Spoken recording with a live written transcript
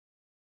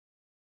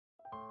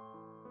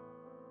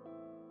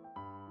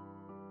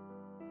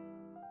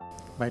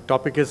My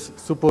topic is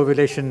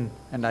superovulation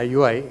and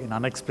IUI in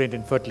unexplained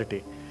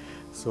infertility.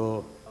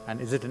 So, and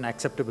is it an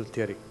acceptable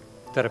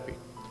therapy?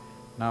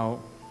 Now,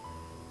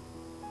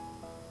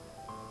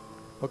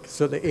 okay,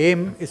 so the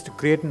aim is to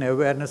create an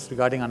awareness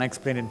regarding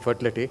unexplained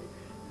infertility,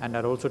 and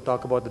I'll also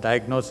talk about the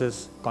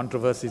diagnosis,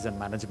 controversies, and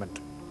management.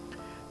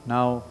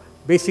 Now,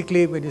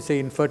 basically, when you say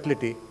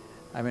infertility,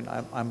 I mean,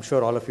 I'm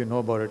sure all of you know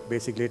about it.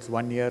 Basically, it's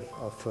 1 year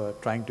of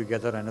trying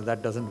together, and if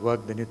that doesn't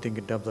work, then you think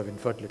in terms of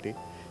infertility.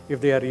 If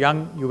they are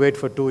young, you wait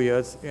for 2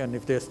 years, and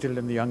if they're still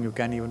in the young, you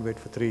can even wait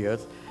for 3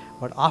 years.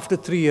 But after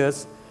 3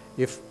 years,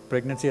 if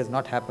pregnancy has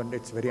not happened,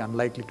 it's very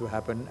unlikely to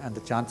happen, and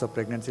the chance of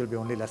pregnancy will be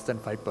only less than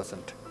 5%,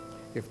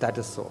 if that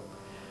is so.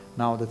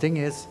 Now, the thing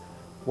is,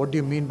 what do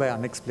you mean by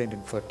unexplained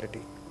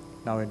infertility?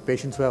 Now, in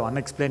patients who have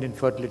unexplained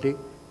infertility,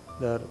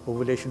 their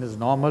ovulation is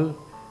normal,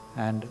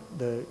 and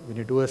when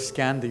you do a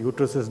scan, the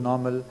uterus is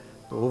normal,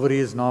 the ovary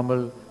is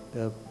normal,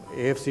 the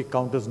AFC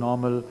count is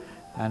normal,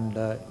 and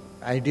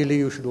ideally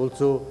you should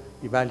also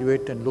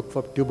evaluate and look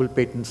for tubal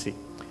patency.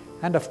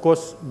 And of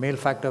course, male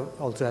factor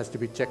also has to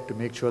be checked to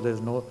make sure there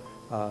is no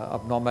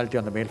abnormality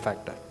on the male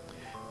factor.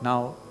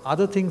 Now,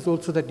 other things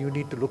also that you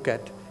need to look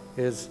at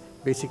is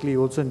basically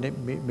also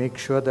make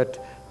sure that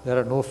there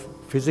are no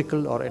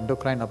physical or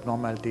endocrine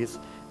abnormalities,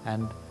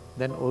 and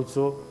then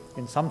also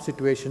in some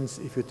situations,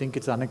 if you think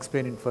it's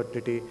unexplained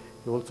infertility,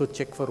 you also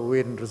check for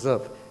ovarian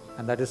reserve,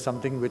 and that is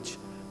something which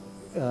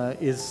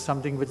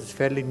is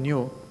fairly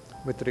new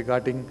with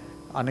regarding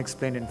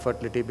unexplained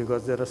infertility,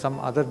 because there are some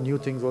other new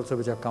things also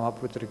which have come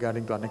up with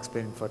regarding to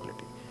unexplained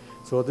infertility.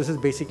 So this is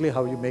basically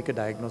how you make a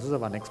diagnosis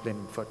of unexplained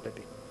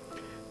infertility.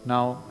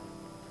 Now,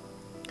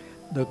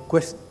 the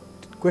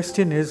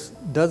question is,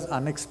 does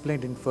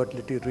unexplained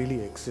infertility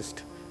really exist?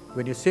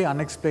 When you say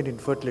unexplained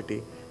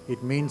infertility,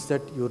 it means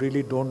that you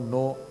really don't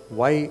know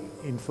why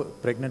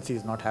pregnancy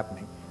is not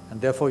happening,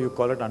 and therefore you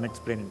call it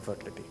unexplained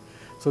infertility.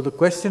 So the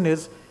question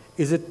is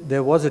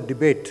there was a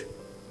debate,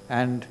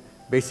 and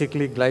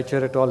basically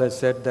Gleicher et al. Has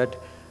said that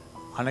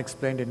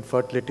unexplained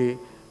infertility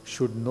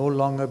should no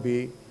longer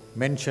be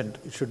mentioned.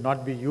 It should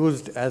not be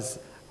used as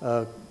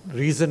a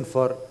reason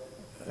for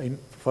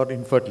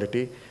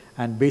infertility,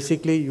 and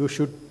basically you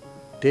should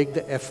take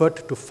the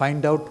effort to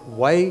find out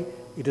why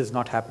it is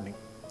not happening,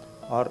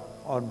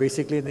 or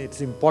basically it's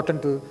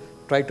important to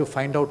try to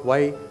find out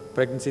why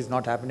pregnancy is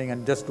not happening,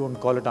 and just don't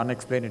call it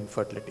unexplained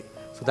infertility.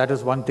 So that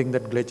is one thing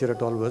that Gleicher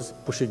et al. Was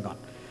pushing on.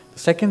 The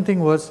second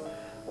thing was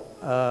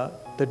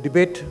the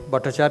debate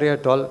Bhattacharya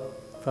et al.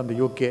 From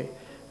the UK,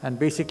 and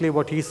basically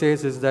what he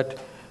says is that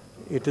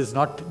it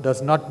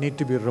does not need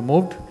to be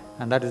removed,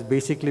 and that is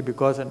basically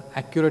because an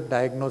accurate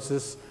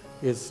diagnosis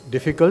is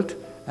difficult,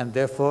 and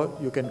therefore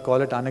you can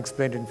call it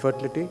unexplained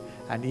infertility.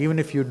 And even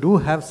if you do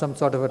have some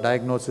sort of a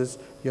diagnosis,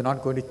 you're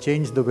not going to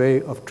change the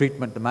way of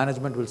treatment. The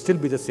management will still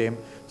be the same,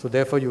 so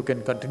therefore you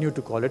can continue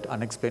to call it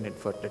unexplained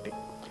infertility.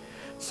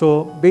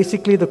 So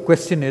basically the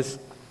question is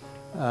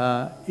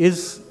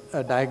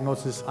a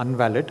diagnosis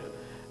invalid?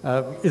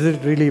 Is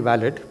it really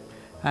valid?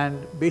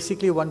 And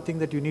basically one thing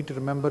that you need to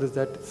remember is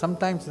that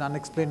sometimes in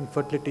unexplained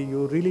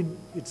infertility,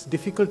 it's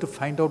difficult to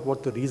find out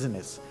what the reason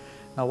is.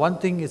 Now, one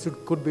thing is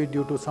it could be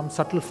due to some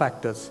subtle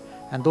factors,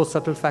 and those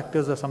subtle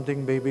factors are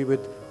something maybe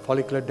with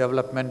follicular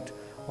development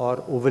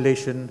or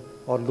ovulation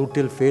or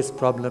luteal phase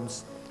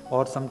problems,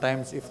 or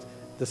sometimes if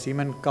the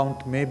semen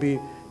count may be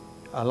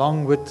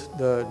along with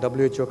the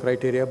WHO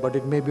criteria, but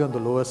it may be on the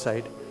lower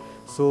side.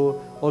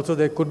 So also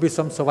there could be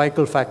some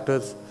cervical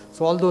factors.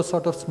 So all those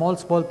sort of small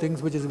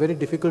things which is very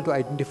difficult to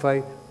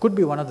identify could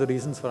be one of the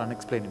reasons for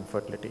unexplained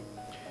infertility.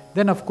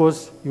 Then of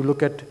course you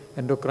look at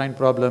endocrine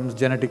problems,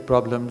 genetic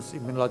problems,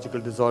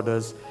 immunological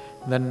disorders.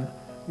 Then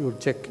you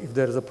check if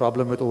there is a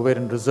problem with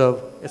ovarian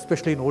reserve,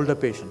 especially in older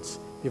patients.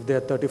 If they are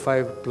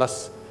 35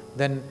 plus,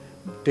 then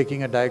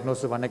taking a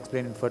diagnosis of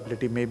unexplained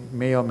infertility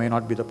may or may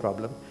not be the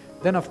problem.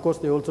 Then of course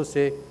they also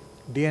say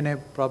DNA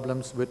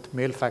problems with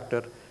male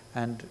factor,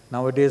 and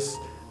nowadays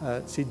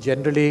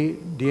generally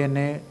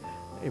DNA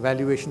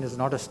evaluation is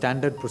not a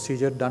standard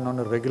procedure done on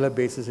a regular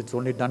basis. It's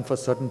only done for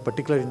certain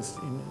particular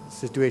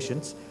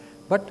situations.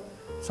 But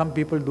some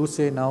people do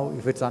say now,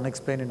 if it's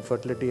unexplained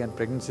infertility and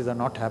pregnancies are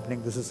not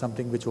happening, this is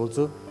something which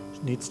also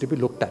needs to be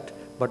looked at,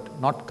 but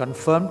not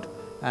confirmed,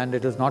 and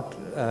it is not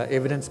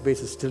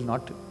evidence-based is still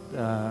not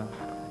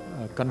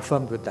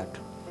confirmed with that.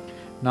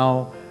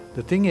 Now,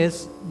 the thing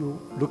is,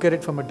 you look at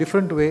it from a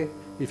different way.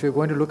 If you're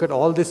going to look at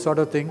all this sort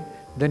of thing,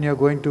 then you're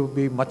going to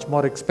be much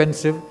more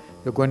expensive.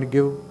 You're going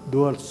to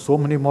do so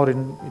many more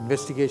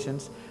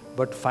investigations,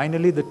 but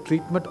finally the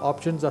treatment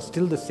options are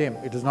still the same.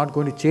 It is not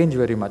going to change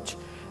very much.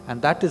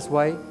 And that is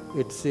why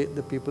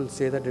the people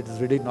say that it is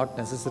really not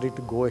necessary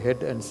to go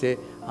ahead and say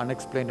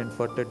unexplained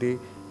infertility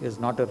is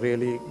not a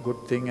really good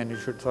thing, and you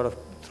should sort of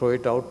throw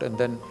it out and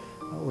then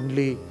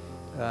only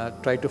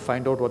try to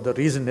find out what the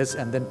reason is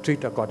and then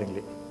treat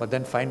accordingly. But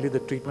then finally the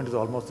treatment is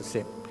almost the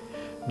same.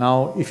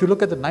 Now, if you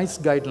look at the NICE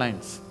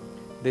guidelines,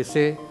 they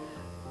say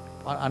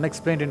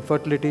unexplained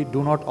infertility,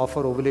 do not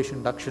offer ovulation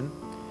induction,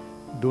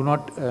 do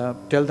not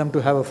tell them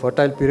to have a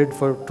fertile period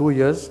for 2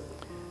 years,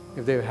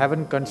 if they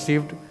haven't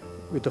conceived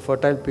with a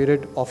fertile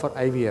period, offer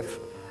IVF.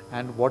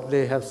 And what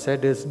they have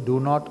said is, do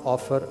not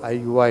offer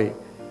IUI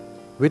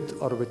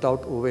with or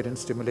without ovarian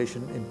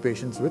stimulation in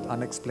patients with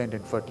unexplained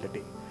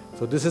infertility.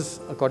 So this is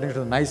according to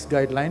the NICE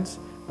guidelines,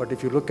 but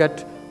if you look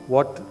at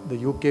what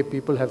the UK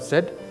people have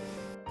said,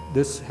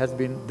 this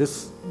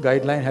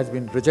guideline has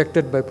been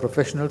rejected by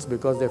professionals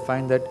because they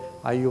find that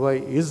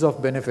IUI is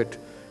of benefit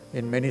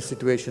in many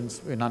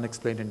situations in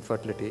unexplained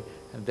infertility,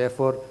 and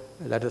therefore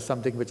that is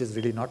something which is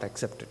really not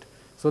accepted.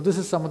 So this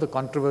is some of the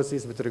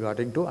controversies with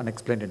regarding to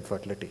unexplained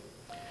infertility.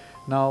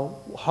 Now,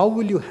 how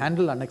will you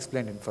handle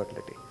unexplained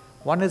infertility?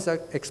 One is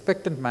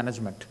expectant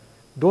management.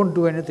 Don't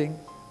do anything,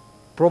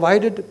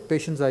 provided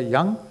patients are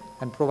young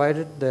and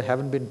provided they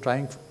haven't been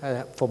trying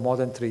for more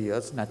than 3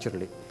 years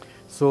naturally.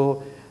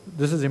 So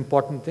this is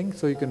important thing,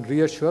 so you can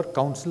reassure,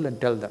 counsel and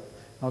tell them.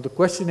 Now the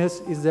question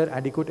is there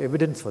adequate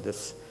evidence for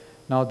this?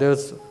 Now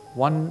there's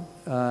one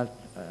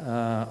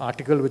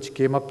article which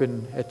came up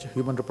in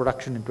Human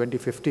Reproduction in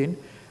 2015,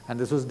 and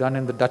this was done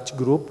in the Dutch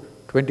group,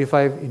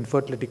 25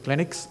 infertility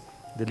clinics.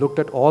 They looked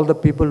at all the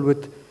people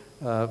with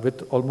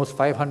almost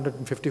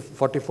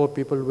 544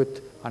 people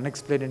with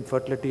unexplained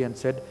infertility and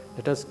said,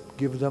 let us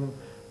give them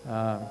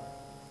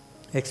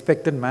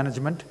expectant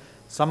management.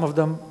 Some of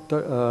them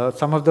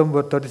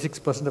were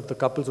 36% of the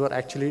couples were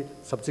actually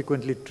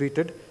subsequently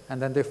treated,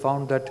 and then they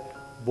found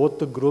that both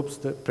the groups,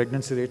 the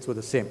pregnancy rates were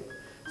the same.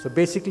 So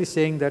basically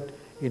saying that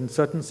in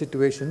certain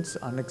situations,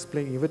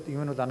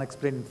 even with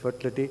unexplained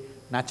infertility,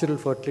 natural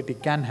fertility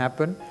can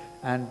happen,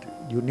 and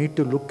you need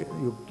to look,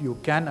 you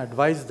can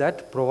advise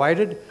that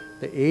provided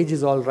the age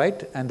is all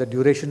right and the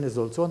duration is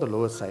also on the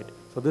lower side.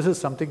 So this is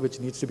something which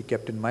needs to be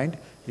kept in mind.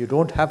 You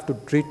don't have to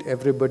treat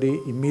everybody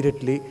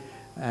immediately,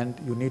 and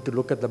you need to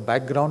look at the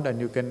background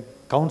and you can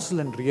counsel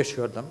and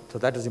reassure them. So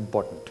that is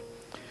important.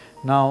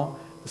 Now,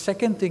 the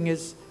second thing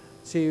is,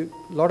 see, a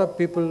lot of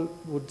people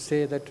would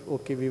say that,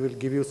 okay, we will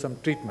give you some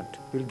treatment,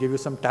 we'll give you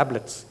some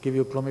tablets, give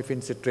you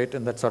clomiphene citrate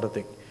and that sort of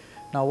thing.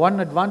 Now,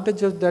 one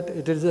advantage is that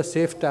it is a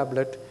safe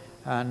tablet,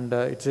 and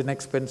it's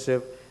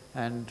inexpensive,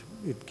 and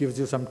it gives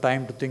you some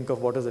time to think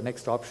of what is the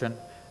next option.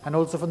 And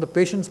also from the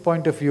patient's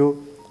point of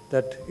view,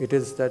 that it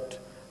is that,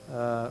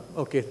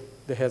 okay,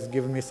 they has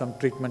given me some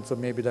treatment, so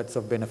maybe that's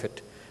of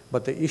benefit.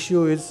 But the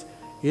issue is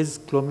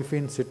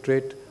clomiphene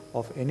citrate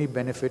of any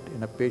benefit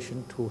in a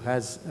patient who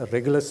has a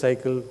regular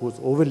cycle, who's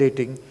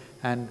ovulating,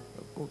 and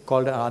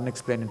called an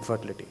unexplained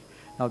infertility.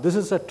 Now, this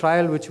is a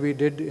trial which we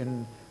did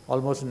in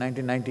almost in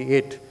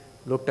 1998,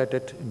 looked at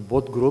it in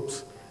both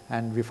groups,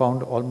 and we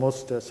found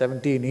almost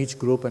 70 in each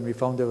group, and we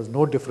found there was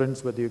no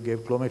difference whether you gave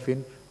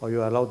clomiphene or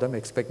you allowed them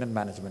expectant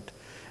management.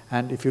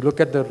 And if you look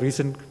at the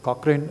recent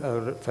Cochrane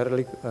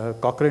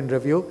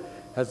review,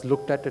 has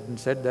looked at it and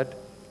said that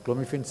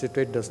clomiphene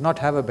citrate does not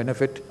have a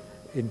benefit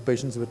in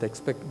patients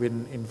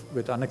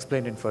with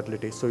unexplained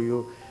infertility. So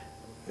you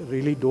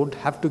really don't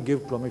have to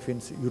give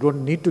clomiphene, you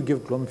don't need to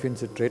give clomiphene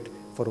citrate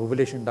for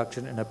ovulation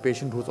induction in a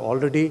patient who's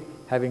already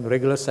having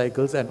regular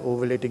cycles and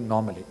ovulating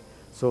normally.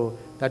 So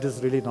that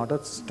is really not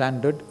a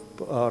standard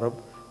or a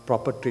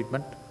proper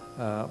treatment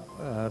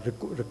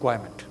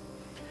requirement.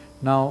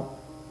 Now,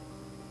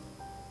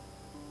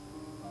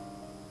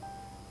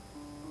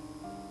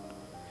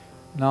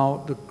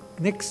 the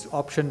next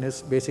option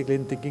is basically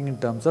in thinking in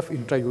terms of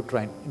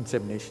intrauterine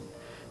insemination.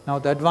 Now,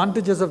 the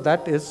advantages of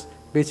that is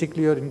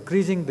basically you're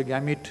increasing the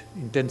gamete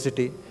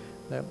intensity.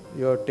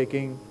 You're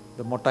taking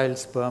the motile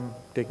sperm,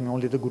 taking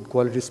only the good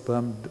quality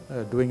sperm,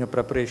 doing a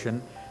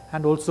preparation,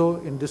 and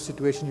also in this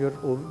situation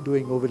you're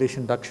doing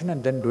ovulation induction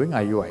and then doing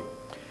IUI.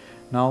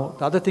 Now,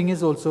 the other thing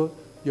is also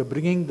you're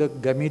bringing the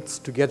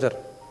gametes together,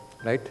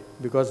 right?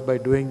 Because by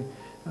doing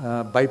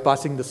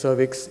bypassing the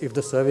cervix, if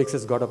the cervix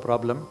has got a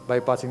problem,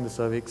 bypassing the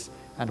cervix,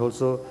 and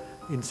also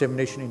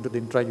insemination into the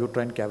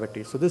intrauterine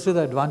cavity. So this is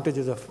the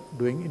advantages of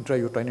doing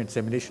intrauterine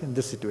insemination in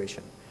this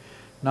situation.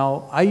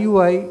 Now,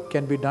 IUI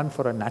can be done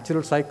for a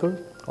natural cycle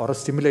or a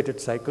stimulated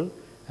cycle,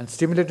 and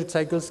stimulated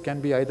cycles can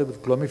be either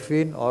with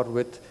clomiphene or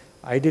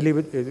ideally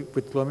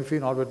with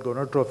clomiphene or with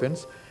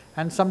gonadotrophins,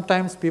 and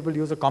sometimes people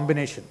use a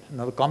combination.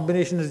 Now, the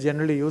combination is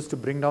generally used to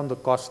bring down the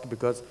cost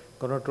because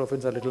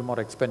gonadotrophins are a little more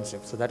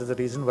expensive. So that is the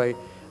reason why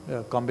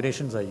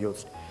combinations are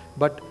used.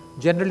 But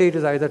generally it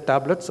is either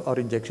tablets or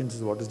injections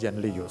is what is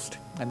generally used.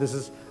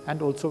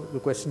 And also the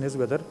question is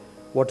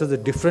what is the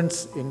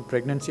difference in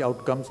pregnancy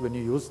outcomes when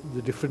you use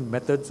the different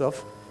methods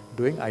of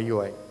doing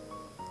IUI.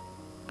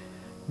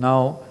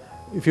 Now,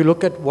 if you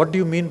look at what do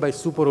you mean by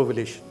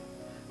superovulation.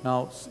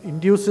 Now,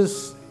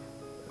 induces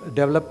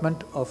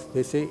development of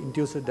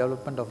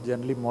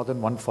generally more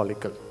than one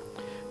follicle.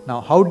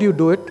 Now, how do you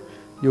do it?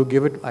 You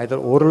give it either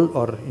oral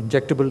or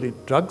injectable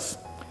drugs,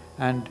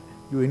 and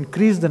you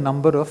increase the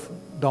number of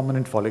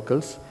dominant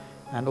follicles,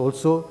 and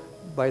also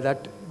by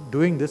that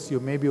doing this you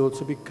may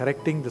also be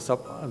correcting the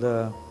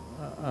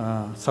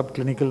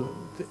subclinical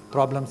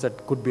problems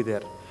that could be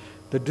there.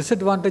 The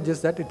disadvantage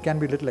is that it can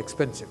be a little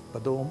expensive,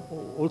 but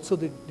also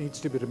it needs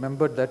to be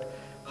remembered that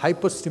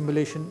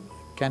hyperstimulation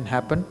can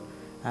happen,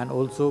 And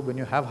also when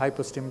you have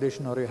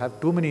hyperstimulation or you have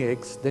too many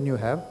eggs, then you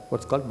have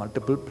what's called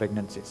multiple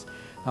pregnancies.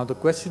 Now the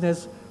question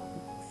is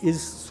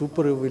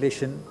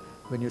superovulation,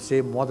 when you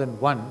say more than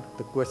one,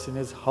 the question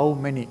is how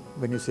many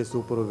when you say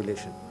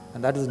superovulation,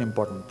 and that is an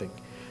important thing.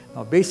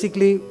 Now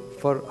basically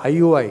for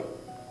IUI,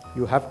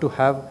 you have to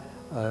have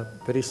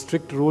very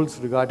strict rules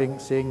regarding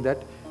saying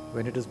that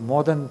when it is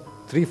more than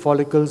 3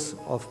 follicles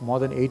of more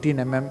than 18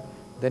 mm,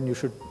 then you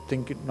should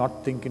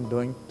not think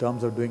in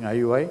terms of doing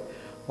IUI,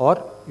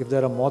 or if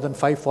there are more than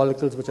 5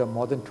 follicles which are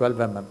more than 12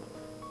 mm,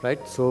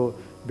 right? So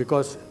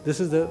because this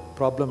is the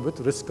problem with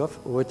risk of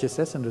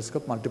OHSS and risk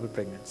of multiple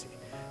pregnancy.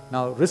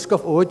 Now risk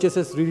of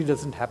OHSS really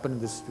doesn't happen in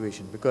this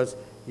situation, because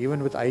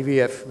even with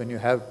IVF, when you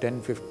have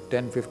 10,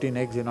 15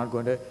 eggs, you're not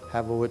going to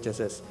have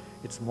OHSS.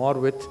 It's more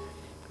with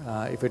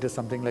if it is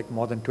something like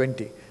more than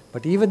 20.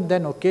 But even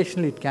then,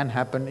 occasionally it can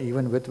happen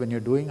even with when you're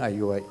doing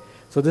IUI.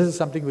 So this is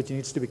something which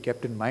needs to be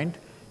kept in mind.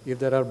 If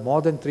there are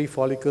more than 3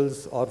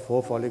 follicles or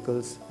 4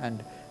 follicles,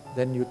 and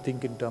then you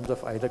think in terms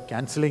of either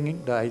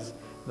cancelling the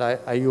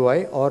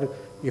IUI, or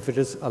if it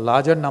is a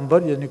larger number,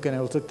 then you can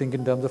also think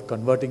in terms of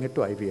converting it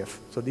to IVF.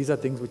 So these are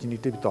things which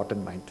need to be thought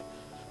in mind.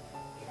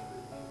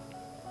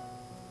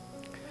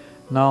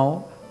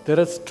 Now, there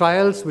are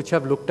trials which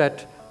have looked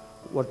at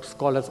what's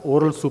called as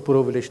oral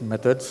superovulation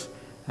methods,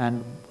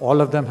 and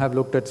all of them have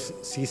looked at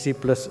CC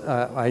plus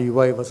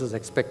IUI versus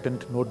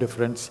expectant, no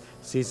difference.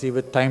 CC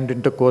with timed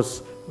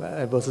intercourse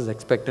versus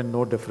expectant,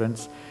 no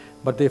difference.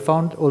 But they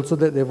found also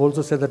that they've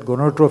also said that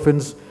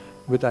gonadotrophins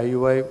with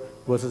IUI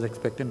versus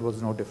expectant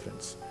was no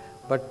difference.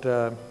 But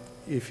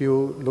if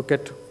you look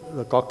at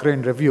the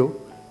Cochrane review,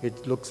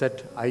 it looks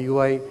at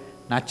IUI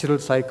natural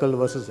cycle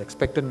versus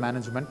expectant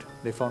management,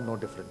 they found no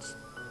difference.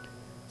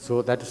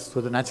 So that is,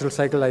 so the natural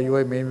cycle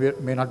IUI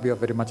may not be of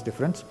very much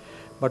difference,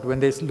 but when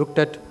they looked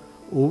at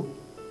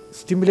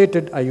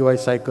stimulated IUI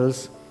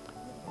cycles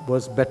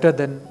was better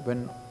than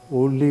when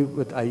only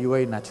with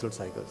IUI natural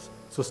cycles.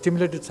 So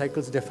stimulated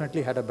cycles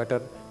definitely had a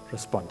better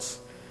response.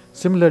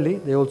 Similarly,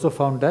 they also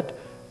found that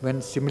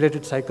when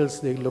stimulated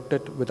cycles they looked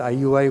at with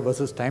IUI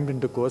versus timed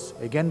intercourse,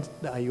 again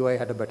the IUI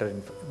had a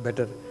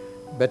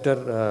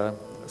better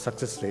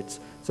success rates.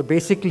 So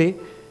basically,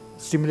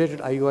 stimulated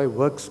IUI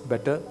works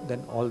better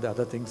than all the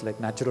other things like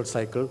natural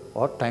cycle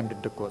or timed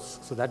intercourse.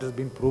 So that has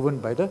been proven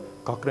by the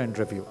Cochrane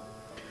review.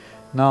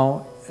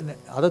 Now, the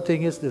other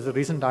thing is, there's a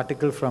recent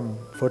article from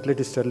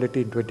Fertility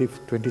Sterility in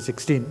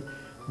 2016,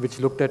 which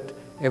looked at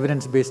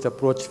evidence-based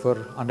approach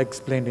for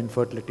unexplained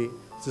infertility,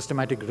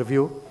 systematic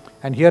review.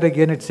 And here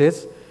again it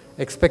says,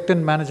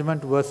 expectant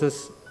management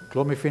versus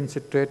clomiphene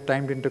citrate,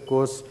 timed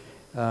intercourse,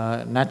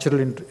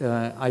 natural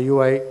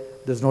IUI,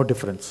 there's no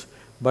difference.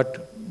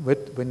 But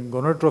when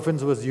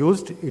gonadotrophins was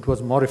used, it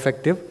was more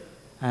effective,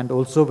 and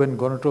also when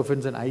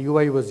gonadotrophins and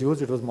IUI was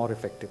used, it was more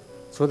effective.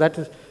 So that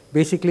is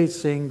basically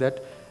saying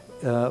that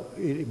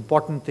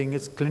important thing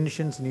is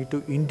clinicians need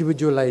to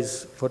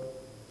individualize for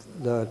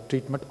the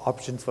treatment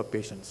options for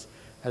patients.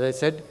 As I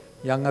said,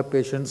 younger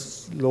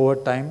patients, lower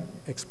time,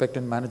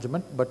 expectant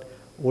management, but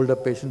older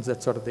patients,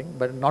 that sort of thing,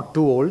 but not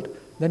too old,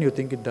 then you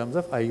think in terms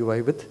of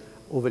IUI with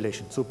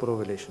ovulation,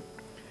 superovulation.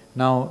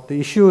 Now, the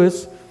issue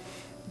is,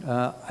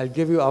 I'll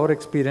give you our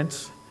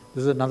experience.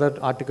 This is another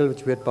article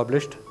which we had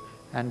published,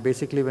 and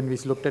basically when we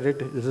looked at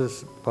it, this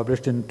is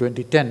published in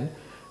 2010.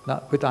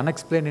 Now, with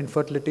unexplained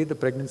infertility, the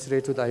pregnancy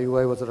rates with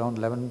IUI was around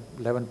 11%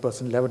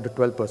 to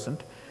 12%.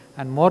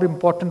 And more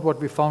important,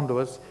 what we found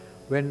was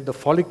when the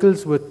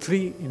follicles were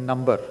 3 in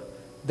number,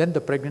 then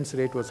the pregnancy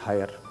rate was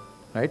higher,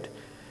 right?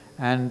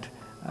 And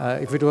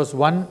if it was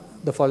 1,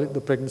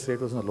 the pregnancy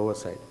rate was on the lower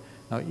side.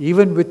 Now,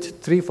 even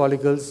with 3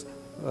 follicles,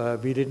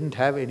 we didn't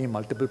have any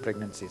multiple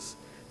pregnancies.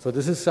 So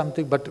this is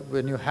something, but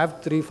when you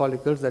have 3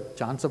 follicles, that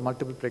chance of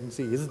multiple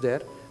pregnancy is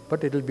there,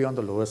 but it will be on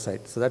the lower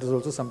side. So that is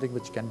also something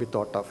which can be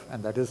thought of,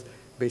 and that is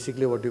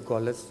basically what you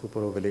call as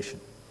superovulation.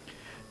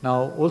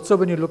 Now, also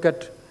when you look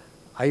at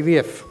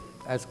IVF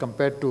as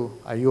compared to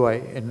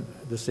IUI in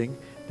this thing,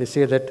 they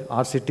say that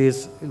RCT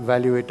is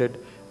evaluated,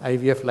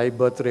 IVF live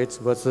birth rates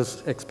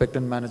versus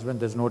expectant management,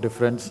 there's no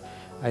difference.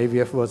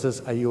 IVF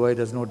versus IUI,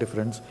 there's no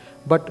difference.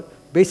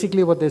 But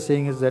basically what they're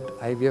saying is that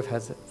IVF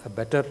has a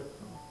better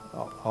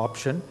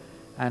option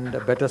and a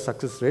better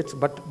success rates,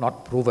 but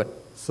not proven.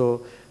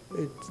 So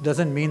it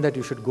doesn't mean that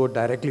you should go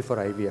directly for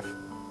IVF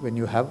when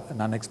you have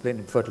an unexplained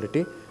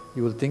infertility.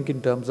 You will think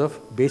in terms of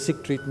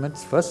basic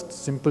treatments first,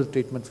 simple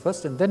treatments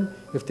first, and then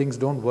if things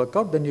don't work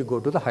out, then you go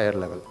to the higher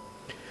level.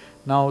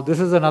 Now, this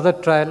is another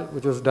trial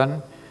which was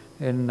done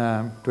in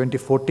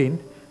 2014,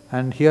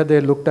 and here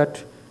they looked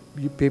at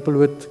people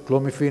with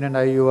clomiphene and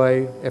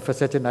IUI,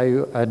 FSH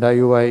and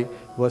IUI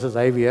versus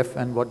IVF,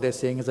 and what they're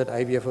saying is that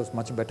IVF has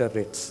much better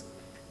rates.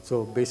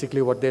 So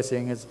basically what they're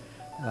saying is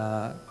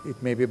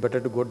it may be better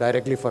to go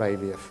directly for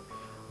IVF.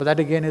 But that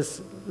again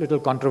is a little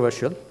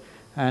controversial,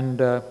 and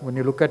when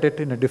you look at it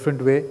in a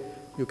different way,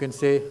 you can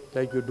say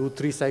like you do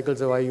 3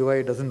 cycles of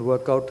IUI, it doesn't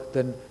work out,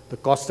 then the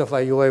cost of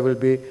IUI will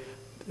be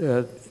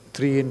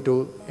 3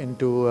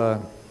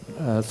 into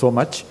so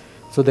much.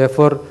 So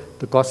therefore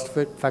the cost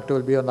factor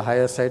will be on the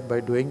higher side by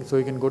doing, so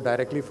you can go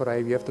directly for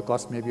IVF, the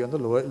cost may be on the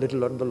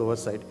little on the lower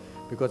side,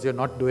 because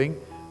you're not doing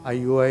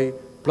IUI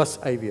plus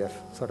IVF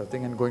sort of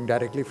thing and going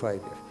directly for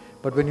IVF.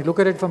 But when you look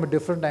at it from a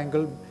different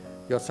angle,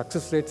 your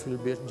success rates will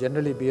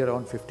generally be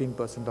around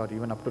 15% or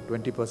even up to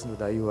 20% with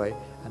IUI,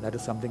 and that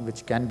is something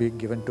which can be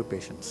given to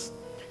patients.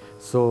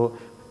 So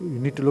you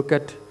need to look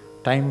at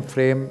time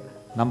frame,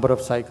 number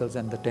of cycles,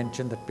 and the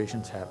tension that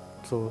patients have.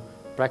 So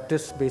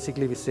practice,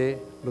 basically we say,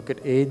 look at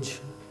age,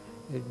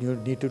 you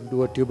need to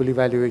do a tubal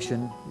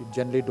evaluation, you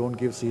generally don't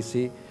give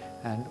CC,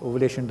 and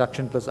ovulation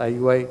induction plus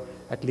IUI,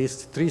 at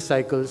least 3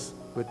 cycles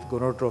with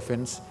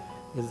gonadotrophins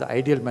is the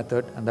ideal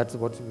method, and that's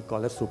what we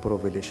call as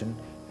superovulation.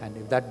 And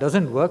if that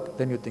doesn't work,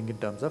 then you think in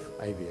terms of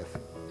IVF.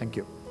 Thank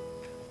you.